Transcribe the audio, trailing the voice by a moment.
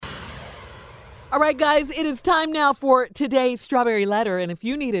All right, guys, it is time now for today's Strawberry Letter. And if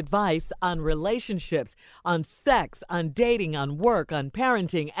you need advice on relationships, on sex, on dating, on work, on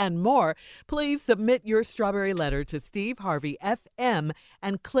parenting, and more, please submit your Strawberry Letter to Steve Harvey FM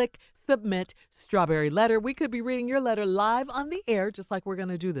and click Submit Strawberry Letter. We could be reading your letter live on the air, just like we're going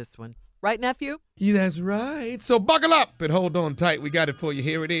to do this one. Right, nephew? Yeah, that's right. So buckle up and hold on tight. We got it for you.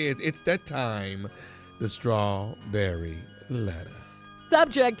 Here it is. It's that time. The Strawberry Letter.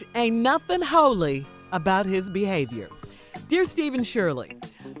 Subject, ain't nothing holy about his behavior. Dear Steve and Shirley,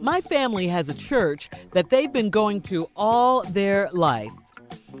 my family has a church that they've been going to all their life,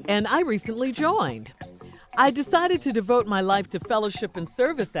 and I recently joined. I decided to devote my life to fellowship and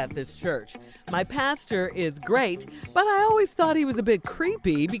service at this church. My pastor is great, but I always thought he was a bit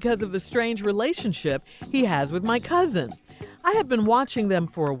creepy because of the strange relationship he has with my cousin. I had been watching them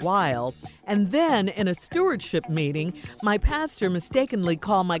for a while, and then in a stewardship meeting, my pastor mistakenly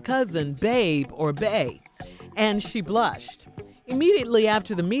called my cousin Babe or Bae, and she blushed. Immediately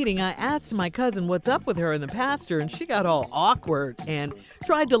after the meeting, I asked my cousin what's up with her and the pastor, and she got all awkward and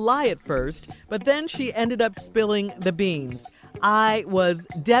tried to lie at first, but then she ended up spilling the beans. I was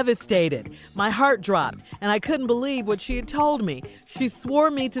devastated. My heart dropped, and I couldn't believe what she had told me. She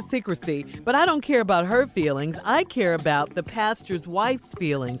swore me to secrecy, but I don't care about her feelings. I care about the pastor's wife's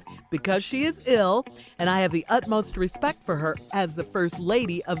feelings because she is ill, and I have the utmost respect for her as the first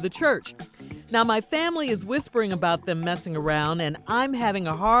lady of the church. Now, my family is whispering about them messing around, and I'm having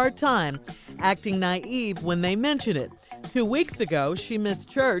a hard time acting naive when they mention it. 2 weeks ago, she missed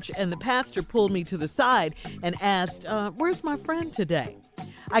church, and the pastor pulled me to the side and asked, where's my friend today?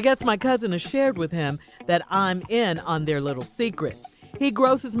 I guess my cousin has shared with him that I'm in on their little secret. He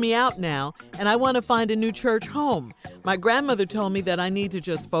grosses me out now, and I want to find a new church home. My grandmother told me that I need to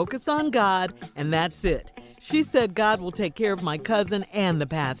just focus on God, and that's it. She said God will take care of my cousin and the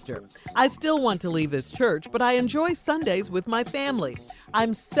pastor. I still want to leave this church, but I enjoy Sundays with my family.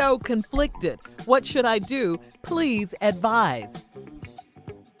 I'm so conflicted. What should I do? Please advise.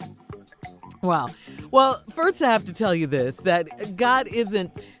 Wow. Well, first I have to tell you this, that God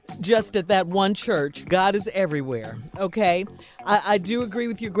isn't just at that one church. God is everywhere, okay? I do agree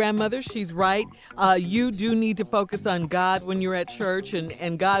with your grandmother. She's right. You do need to focus on God when you're at church,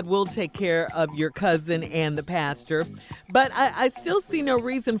 and God will take care of your cousin and the pastor. But I still see no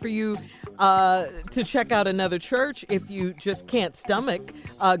reason for you to check out another church if you just can't stomach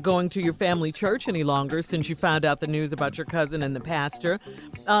going to your family church any longer since you found out the news about your cousin and the pastor.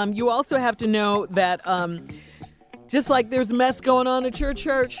 You also have to know that just like there's mess going on at your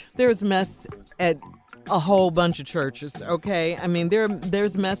church, there's mess at a whole bunch of churches, okay? I mean,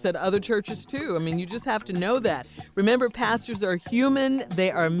 there's mess at other churches too. I mean, you just have to know that. Remember, pastors are human.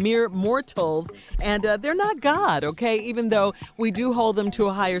 They are mere mortals, and they're not God, okay? Even though we do hold them to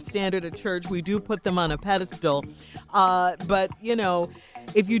a higher standard at church, we do put them on a pedestal. But, you know,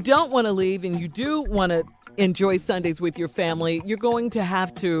 if you don't want to leave and you do want to enjoy Sundays with your family, you're going to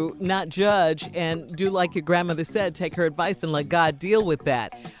have to not judge and do like your grandmother said, take her advice and let God deal with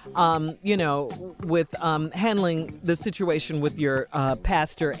that. With handling the situation with your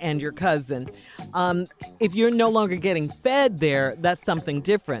pastor and your cousin. If you're no longer getting fed there, that's something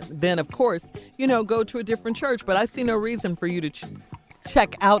different. Then, of course, go to a different church. But I see no reason for you to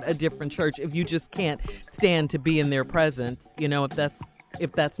check out a different church if you just can't stand to be in their presence,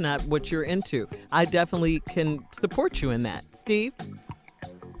 if that's not what you're into. I definitely can support you in that. Steve?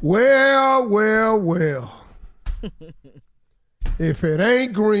 Well. If it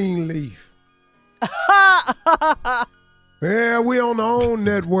ain't Greenleaf. Yeah, we on our own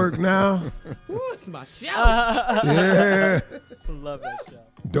network now. Ooh, it's my show. Yeah. Love that show.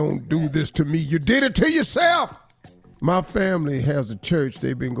 Don't do this to me. You did it to yourself. My family has a church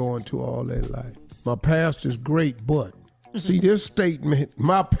they've been going to all their life. My pastor's great, but see this statement,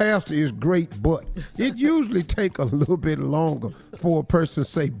 my pastor is great, but it usually take a little bit longer for a person to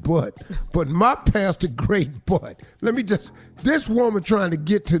say but my pastor great, but this woman trying to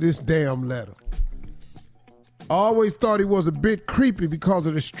get to this damn letter. I always thought he was a bit creepy because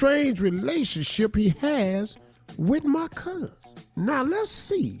of the strange relationship he has with my cousin. Now let's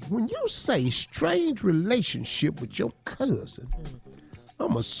see, when you say strange relationship with your cousin,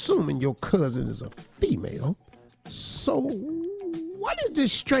 I'm assuming your cousin is a female. So, what is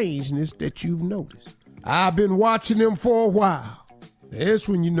this strangeness that you've noticed? I've been watching them for a while. That's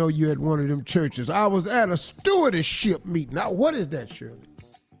when you know you're at one of them churches. I was at a stewardship meeting. Now, what is that, Shirley?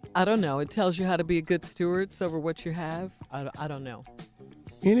 I don't know. It tells you how to be a good steward over what you have. I don't know.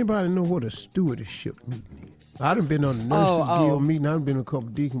 Anybody know what a stewardship meeting is? I done been on the nurses guild meeting. I done been on a couple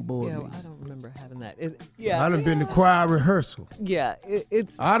deacon board meetings. I don't remember remember having that. Yeah. I done been to choir rehearsal. Yeah,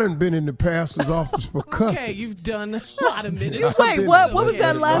 it's. I done been in the pastor's office for cussing. Okay, you've done a lot of minutes. Wait, what was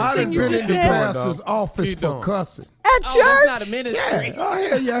that last I thing done you been just in the said? pastor's office Keep for going. cussing. At Oh, church? that's not a ministry. Yeah. Oh,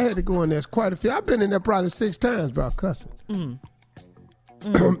 hell yeah, I had to go in there. It's quite a few. I've been in there probably 6 times about cussing.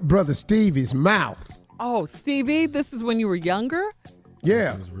 Brother Stevie's mouth. Oh, Stevie, this is when you were younger?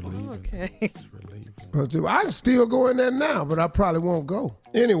 Yeah. Okay. But I can still go in there now, but I probably won't go.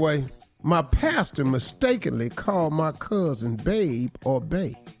 Anyway, my pastor mistakenly called my cousin Babe or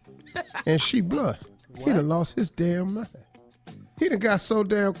Bae. And she blushed. He done lost his damn mind. He done got so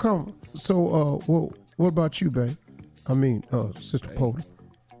damn comfortable. So, what about you, Babe? I mean, Sister Pola.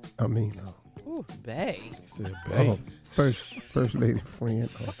 I mean, Ooh, bae. Said, babe. first lady friend.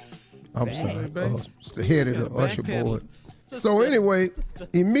 I'm Bae. sorry. Bae. The head of the Gotta usher backpedal. board. So anyway,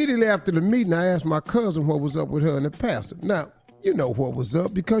 immediately after the meeting, I asked my cousin what was up with her and the pastor. Now, you know what was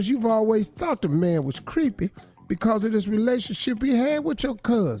up because you've always thought the man was creepy because of this relationship he had with your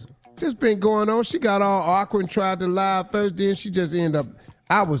cousin. This been going on. She got all awkward and tried to lie first, then she just ended up.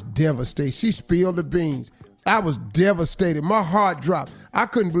 I was devastated. She spilled the beans. I was devastated. My heart dropped. I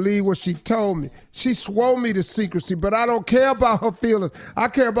couldn't believe what she told me. She swore me to secrecy, but I don't care about her feelings. I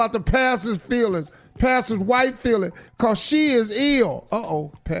care about the pastor's feelings. Pastor's wife feeling, because she is ill.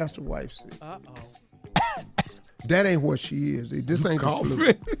 Uh-oh, pastor's wife sick. That ain't what she is. This ain't the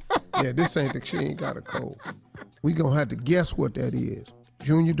flu. Yeah, this ain't she ain't got a cold. We gonna have to guess what that is.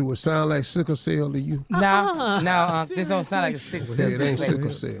 Junior, do it sound like sickle cell to you? No, this don't sound like a sickle cell. Yeah, it ain't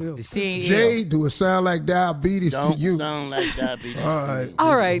sickle cell. She ain't Jay, do it sound like diabetes Don't to you? sound like diabetes.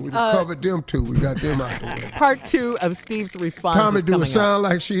 All right. We done covered them two. We got them out the way. Part 2 of Steve's response Tommy, is do it coming up. sound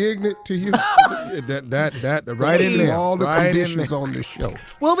like she ignorant to you? That right in there. All the right in conditions there. on this show.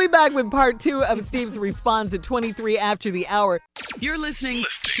 We'll be back with part 2 of Steve's response at 23 after the hour. You're listening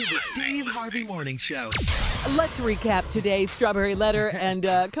to the Steve Harvey Morning Show. Let's recap today's Strawberry Letter and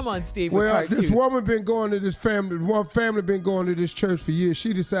come on, Steve. With Well, part this 2. woman been going to this family. One family been going to this church for years.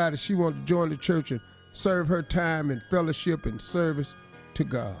 She decided she wanted to join the church and serve her time in fellowship and service to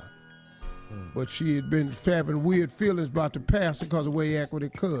God. But she had been having weird feelings about the pastor because of the way he acted with her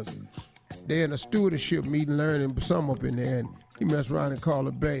cousin. They in a stewardship meeting learning something up in there, and he messed around and called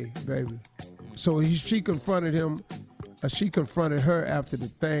her baby. So she confronted him. She confronted her after the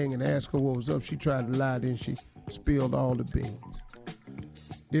thing and asked her what was up. She tried to lie, then she spilled all the beans.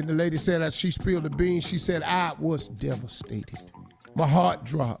 Then the lady said that she spilled the beans. She said, I was devastated. My heart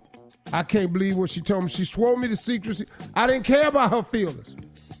dropped. I can't believe what she told me. She swore me to secrecy. I didn't care about her feelings.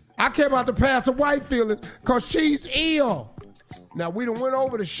 I care about the pastor's wife feelings because she's ill. Now, we done went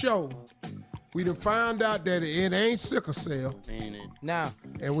over the show. We done found out that it ain't sickle cell. Ain't it? No.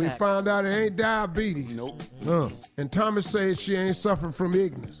 And we found out it ain't diabetes. Nope. And Thomas says she ain't suffering from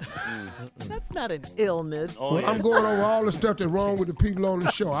ignorance. That's not an illness. Oh, yeah. I'm going over all the stuff that's wrong with the people on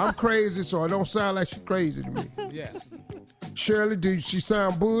the show. I'm crazy, so it don't sound like she's crazy to me. Yeah. Shirley, did she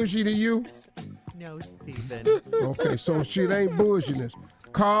sound bougie to you? No, Stephen. Okay, so shit ain't bouginess.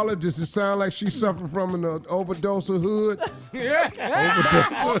 Carla, does it sound like she's suffering from an overdose of hood?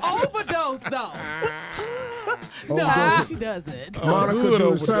 Overdose, though. Overdose She doesn't. of- Monica, hood do it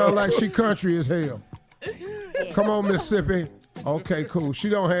overdose. sound like she country as hell? Come on, Mississippi. Okay, cool. She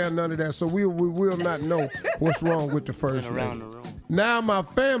don't have none of that, so we will not know what's wrong with the first Been around lady. the room. Now my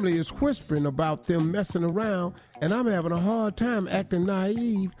family is whispering about them messing around, and I'm having a hard time acting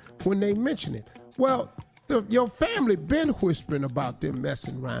naive when they mention it. Well, your family been whispering about them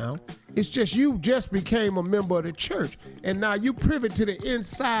messing around. It's just you just became a member of the church, and now you privy to the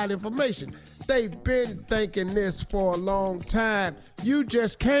inside information. They've been thinking this for a long time. You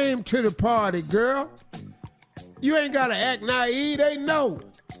just came to the party, girl. You ain't gotta act naive, they know.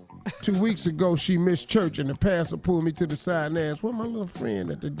 2 weeks ago, she missed church, and the pastor pulled me to the side and asked, where my little friend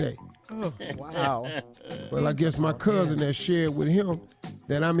at today? Wow. Well, I guess my cousin has shared with him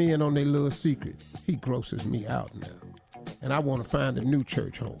that I'm in on their little secret. He grosses me out now. And I want to find a new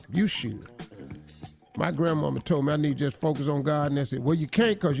church home. You should. My grandmama told me I need to just focus on God, and that's it. Well, you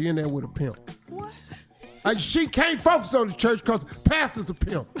can't because you're in there with a pimp. What? She can't focus on the church because pastor's a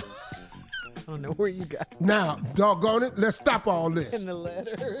pimp. I don't know where you got Now, doggone it, let's stop all this. in the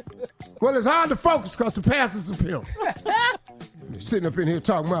letter. Well, it's hard to focus because the pastor's a pimp. Sitting up in here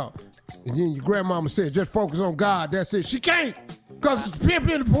talking about, and then your grandmama said, just focus on God, that's it. She can't, because it's pimp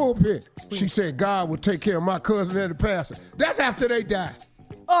in the pulpit. She said God would take care of my cousin and the pastor. That's after they die.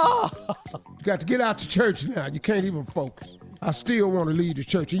 Oh, You got to get out to church now. You can't even focus. I still want to lead the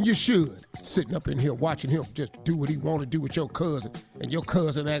church, and you should. Sitting up in here watching him just do what he want to do with your cousin, and your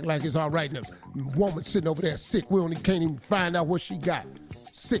cousin act like it's all right, and the woman sitting over there sick. Can't even find out what she got.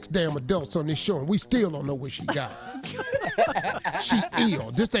 6 damn adults on this show, and we still don't know what she got. She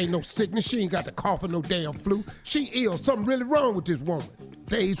ill. This ain't no sickness. She ain't got the cough or no damn flu. She ill. Something really wrong with this woman.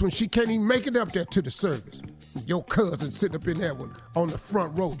 Days when she can't even make it up there to the service. Your cousin sitting up in there on the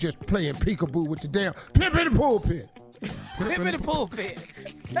front row just playing peekaboo with the damn pimp in the pulpit. Pimp in the pulpit.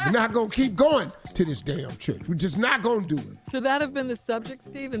 We're not going to keep going to this damn church. We're just not going to do it. Should that have been the subject,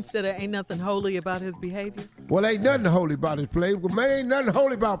 Steve, instead of ain't nothing holy about his behavior? Well, ain't nothing holy about his play. Well, man, ain't nothing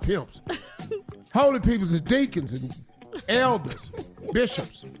holy about pimps. Holy people is deacons and elders,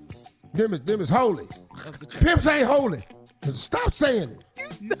 bishops. Them is holy. Pimps ain't holy. Stop saying it.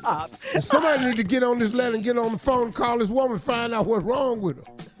 Stop. And somebody need to get on this letter and get on the phone and call this woman and find out what's wrong with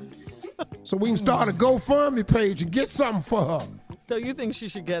her. So we can start a GoFundMe page and get something for her. So you think she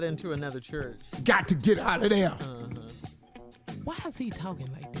should get into another church? Got to get out of there. Why is he talking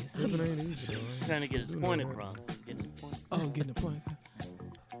like this? Trying to get his point across. Oh, getting the point.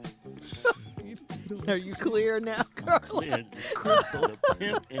 Are you clear now, Carla? Yeah, Crystal, the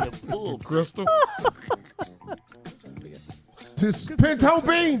pimp in the pool. Crystal. This pinto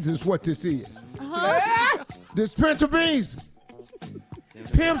beans is what this is. This pinto beans.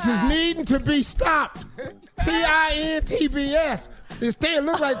 Pimps is needing to be stopped. PINTBS. They still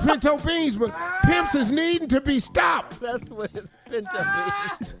look like pinto beans, but pimps is needing to be stopped. That's what it's pinto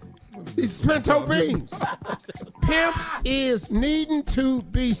beans. These pinto beans. Pimps is needing to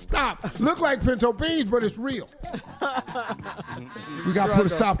be stopped. Look like pinto beans, but it's real. We got to put a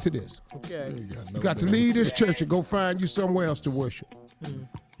stop to this. Okay. You got to leave this church and go find you somewhere else to worship.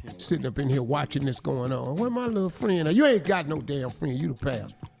 Sitting up in here watching this going on. Where my little friend at? You ain't got no damn friend. You the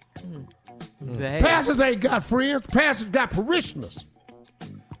pastor. Pastors ain't got friends. Pastors got parishioners.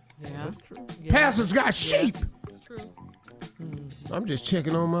 Yeah. That's true. Yeah. Pastors got sheep. That's true. I'm just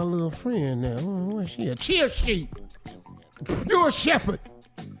checking on my little friend now. Where's she at? She a sheep. You're a shepherd.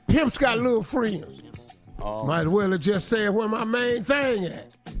 Pimps got little friends. Might as well have just said where my main thing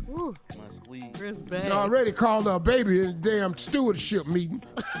at. Ooh. My sweet. Chris You Bay. already called her a baby in the damn stewardship meeting.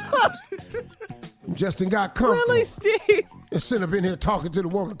 Justin got comfortable. Really, Steve? And sitting up in here talking to the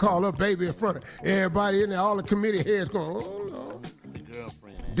woman, call her baby in front of everybody in there, all the committee heads going, oh, no. The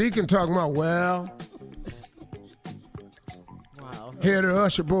girlfriend. Deacon talking about, well, Wow. head of the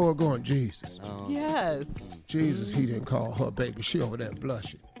usher board going, Jesus. Yes. Jesus, he didn't call her baby. She over there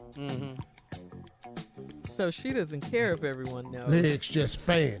blushing. So she doesn't care if everyone knows. Legs just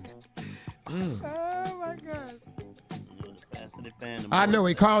fanning. Oh my God. I know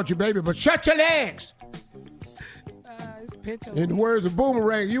he called you baby, but shut your legs. It's pinto. In the words of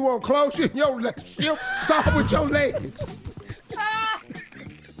Boomerang, you won't close your legs. You start with your legs.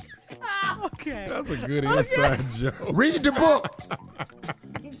 Okay. That's a good inside joke. Read the book.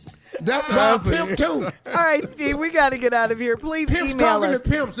 That's about pimp too. All right, Steve, we got to get out of here. Please Pimps email talking us. to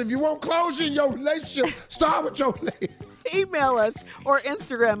pimps. If you want closure in your relationship, start with your legs. Email us or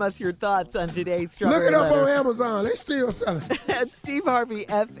Instagram us your thoughts on today's Strawberry Look it up Letter on Amazon. They still selling. at Steve Harvey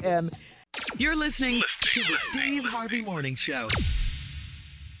FM. You're listening to the Steve Harvey Morning Show.